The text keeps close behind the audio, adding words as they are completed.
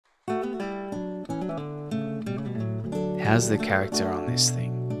how's the character on this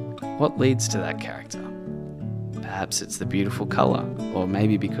thing? What leads to that character? Perhaps it's the beautiful colour, or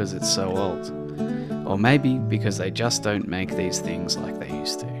maybe because it's so old. Or maybe because they just don't make these things like they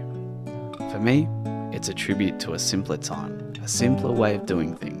used to. For me, it's a tribute to a simpler time, a simpler way of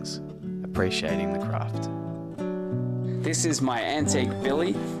doing things, appreciating the craft. This is my antique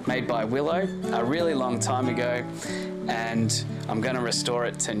billy made by Willow a really long time ago, and I'm going to restore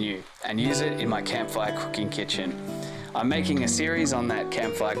it to new and use it in my campfire cooking kitchen. I'm making a series on that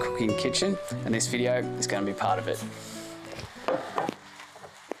campfire cooking kitchen, and this video is going to be part of it.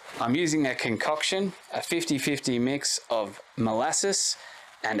 I'm using a concoction, a 50-50 mix of molasses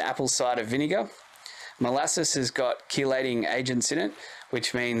and apple cider vinegar. Molasses has got chelating agents in it,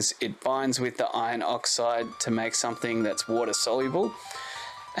 which means it binds with the iron oxide to make something that's water soluble.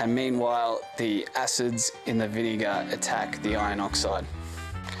 And meanwhile, the acids in the vinegar attack the iron oxide.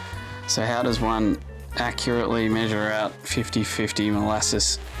 So how does one accurately measure out 50-50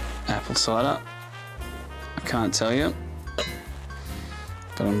 molasses apple cider? I can't tell you,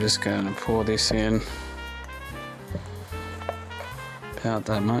 but I'm just going to pour this in about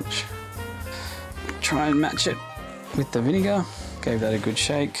that much. Try and match it with the vinegar. Gave that a good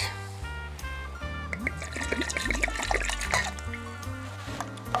shake.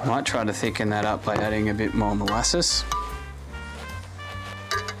 I might try to thicken that up by adding a bit more molasses.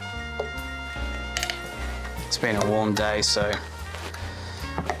 It's been a warm day, so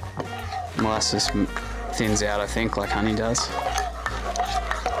molasses thins out, I think, like honey does.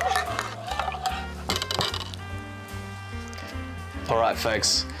 All right,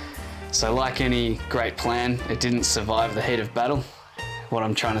 folks. So like any great plan, it didn't survive the heat of battle. What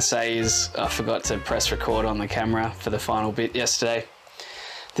I'm trying to say is I forgot to press record on the camera for the final bit yesterday.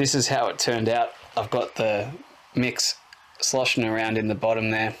 This is how it turned out. I've got the mix sloshing around in the bottom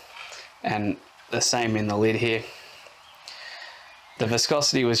there, and the same in the lid here. The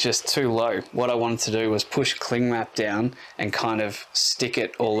viscosity was just too low. What I wanted to do was push cling wrap down and kind of stick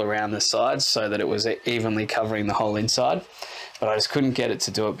it all around the sides so that it was evenly covering the whole inside. But I just couldn't get it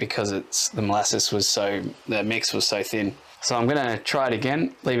to do it because the mix was so thin. So I'm gonna try it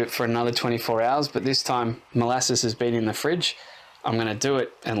again, leave it for another 24 hours, but this time molasses has been in the fridge. I'm gonna do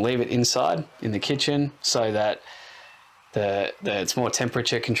it and leave it inside in the kitchen so that it's more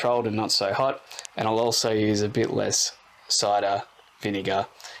temperature controlled and not so hot. And I'll also use a bit less cider vinegar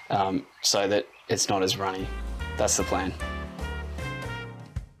so that it's not as runny. That's the plan.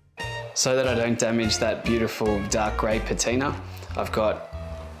 So that I don't damage that beautiful dark grey patina, I've got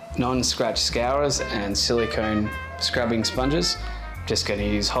non-scratch scourers and silicone scrubbing sponges. Just going to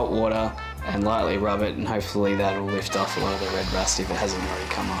use hot water and lightly rub it, and hopefully that'll lift off a lot of the red rust if it hasn't already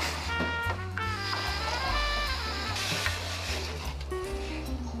come off.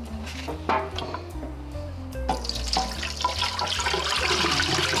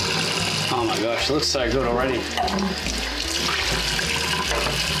 Oh my gosh, it looks so good already.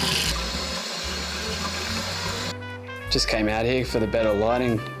 Just came out here for the better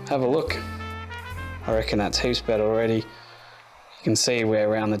lighting. Have a look. I reckon that's heaps better already. You can see where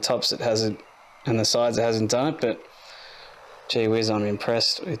around the tops it hasn't, and the sides it hasn't done it, but gee whiz, I'm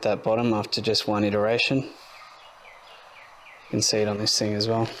impressed with that bottom after just one iteration. You can see it on this thing as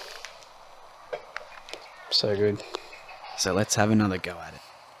well. So good. So let's have another go at it.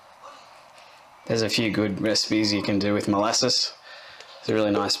 There's a few good recipes you can do with molasses. It's a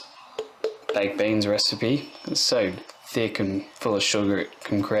really nice baked beans recipe. It's so thick and full of sugar, it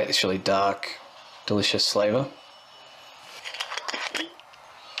can create this really dark, delicious flavour.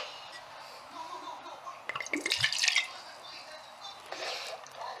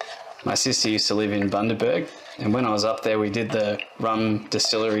 My sister used to live in Bundaberg, and when I was up there we did the rum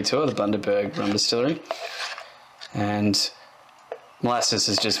distillery tour, the Bundaberg rum distillery, and molasses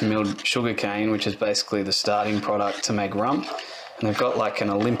is just milled sugarcane, which is basically the starting product to make rum. And they've got like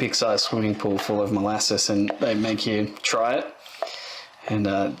an Olympic-sized swimming pool full of molasses, and they make you try it. And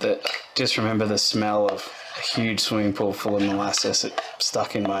just remember the smell of a huge swimming pool full of molasses. It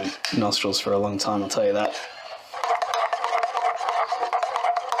stuck in my nostrils for a long time, I'll tell you that.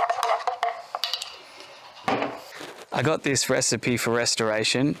 I got this recipe for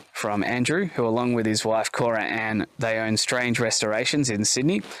restoration from Andrew, who along with his wife Cora-Ann, they own Strange Restorations in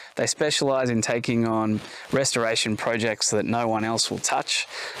Sydney. They specialise in taking on restoration projects that no one else will touch,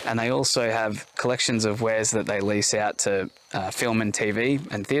 and they also have collections of wares that they lease out to film and TV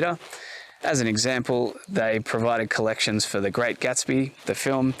and theatre. As an example, they provided collections for The Great Gatsby, the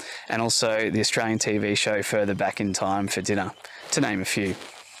film, and also the Australian TV show Further Back in Time for Dinner, to name a few.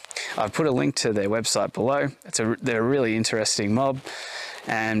 I've put a link to their website below. They're a really interesting mob.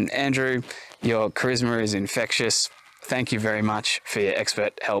 And Andrew, your charisma is infectious. thank you very much for your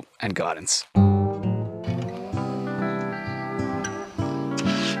expert help and guidance.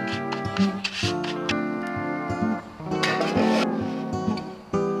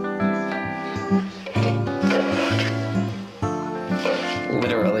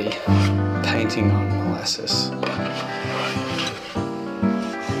 Literally painting on molasses.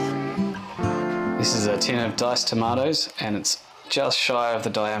 This is a tin of diced tomatoes and it's just shy of the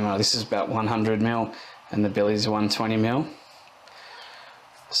diameter. This is about 100 mil and the billy is 120 mil.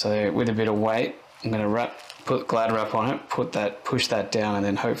 So with a bit of weight, I'm going to put Glad wrap on it, push that down, and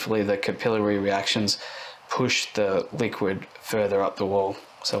then hopefully the capillary reactions push the liquid further up the wall.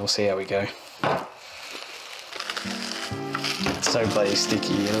 So we'll see how we go. It's so bloody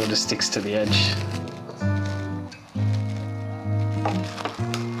sticky, it all just sticks to the edge.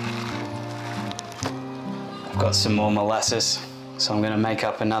 I've got some more molasses, so I'm going to make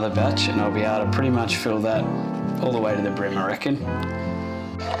up another batch and I'll be able to pretty much fill that all the way to the brim, I reckon.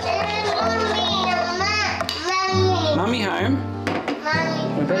 Mummy home?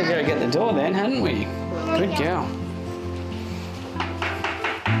 Mummy. We better go get the door then, hadn't we? Good girl.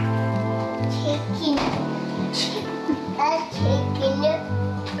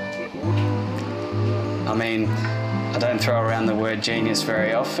 I mean, I don't throw around the word genius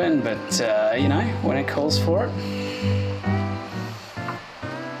very often, but you know, when it calls for it.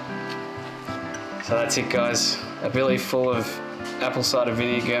 So that's it, guys. A billy full of apple cider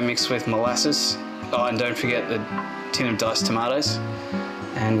vinegar mixed with molasses. Oh, and don't forget the tin of diced tomatoes.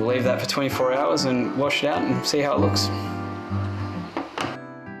 And we'll leave that for 24 hours and wash it out and see how it looks.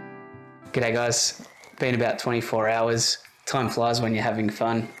 G'day guys, been about 24 hours. Time flies when you're having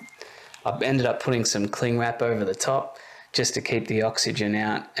fun. I've ended up putting some cling wrap over the top just to keep the oxygen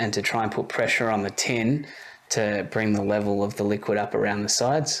out and to try and put pressure on the tin to bring the level of the liquid up around the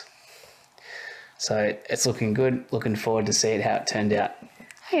sides. So it's looking good, looking forward to see how it turned out.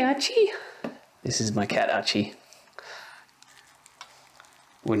 Hey Archie! This is my cat Archie.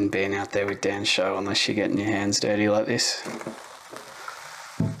 Wouldn't being out there with Dan's show unless you're getting your hands dirty like this.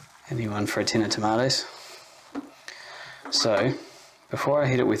 Anyone for a tin of tomatoes? So, before I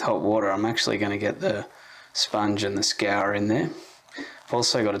hit it with hot water, I'm actually going to get the sponge and the scour in there. I've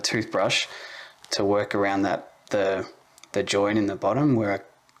also got a toothbrush to work around the joint in the bottom where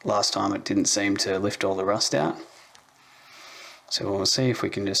last time it didn't seem to lift all the rust out. So we'll see if we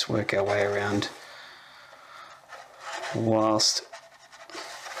can just work our way around whilst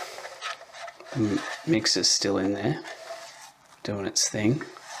the mix is still in there, doing its thing.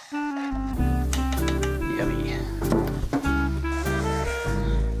 Yummy.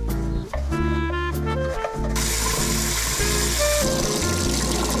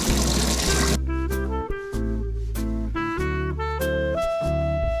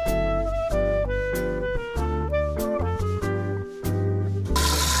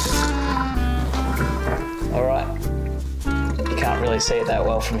 See it that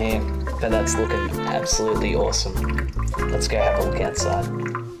well from here, but that's looking absolutely awesome. Let's go have a look outside.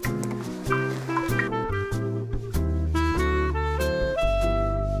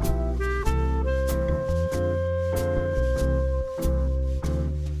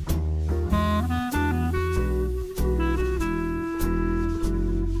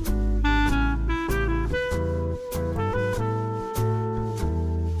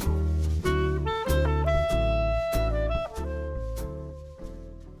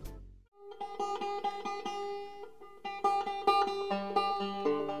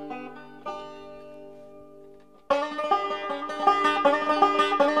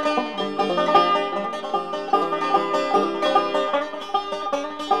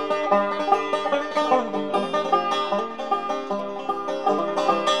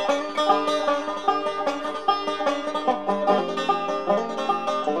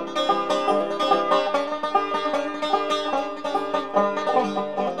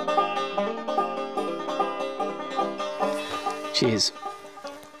 Cheers.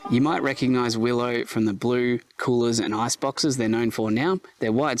 You might recognise Willow from the blue coolers and ice boxes they're known for now.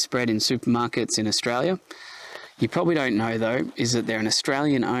 They're widespread in supermarkets in Australia. You probably don't know though, is that they're an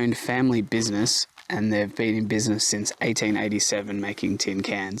Australian owned family business and they've been in business since 1887 making tin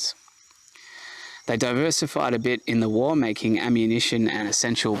cans. They diversified a bit in the war, making ammunition and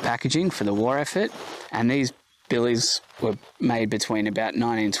essential packaging for the war effort, and these billies were made between about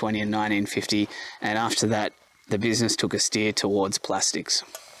 1920 and 1950, and after that the business took a steer towards plastics.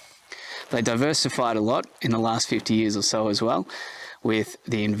 They diversified a lot in the last 50 years or so as well, with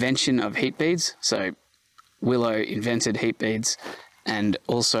the invention of heat beads. So Willow invented heat beads, and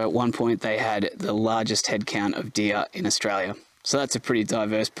also at one point they had the largest headcount of deer in Australia. So that's a pretty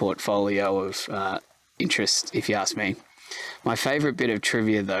diverse portfolio of interest, if you ask me. My favourite bit of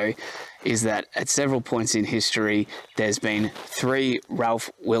trivia, though, is that at several points in history, there's been 3 Ralph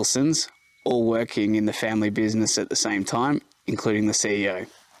Wilsons all working in the family business at the same time, including the CEO.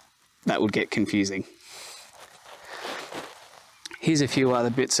 That would get confusing. Here's a few other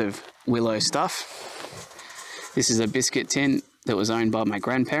bits of Willow stuff. This is a biscuit tin that was owned by my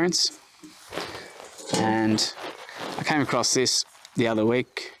grandparents. And I came across this the other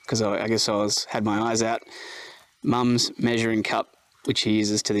week because I guess I had my eyes out. Mum's measuring cup, which he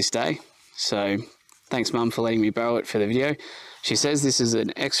uses to this day. So thanks, Mum, for letting me borrow it for the video. She says this is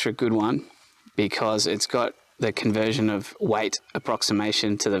an extra good one because it's got the conversion of weight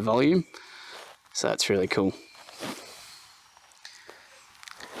approximation to the volume. So that's really cool.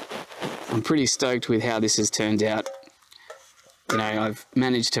 I'm pretty stoked with how this has turned out. You know, I've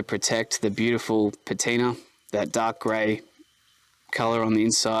managed to protect the beautiful patina, that dark grey colour on the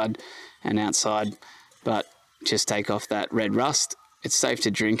inside and outside, but just take off that red rust. It's safe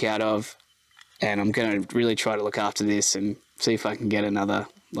to drink out of, and I'm going to really try to look after this and see if I can get another,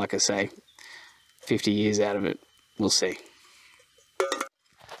 like I say, 50 years out of it. We'll see.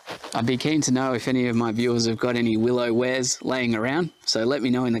 I'd be keen to know if any of my viewers have got any Willow wares laying around, so let me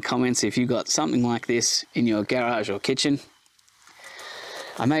know in the comments if you got something like this in your garage or kitchen.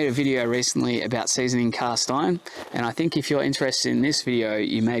 I made a video recently about seasoning cast iron, and I think if you're interested in this video,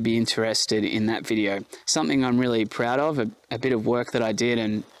 you may be interested in that video. Something I'm really proud of, a bit of work that I did,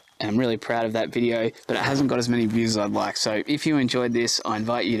 and I'm really proud of that video, but it hasn't got as many views as I'd like. So if you enjoyed this, I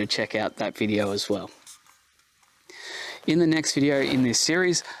invite you to check out that video as well. In the next video in this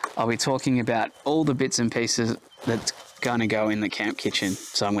series, I'll be talking about all the bits and pieces that's gonna go in the camp kitchen.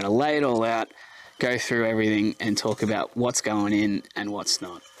 So I'm gonna lay it all out, go through everything and talk about what's going in and what's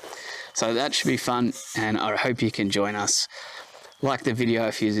not. So that should be fun, and I hope you can join us. Like the video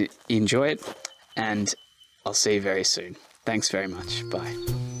if you enjoy it, and I'll see you very soon. Thanks very much. Bye.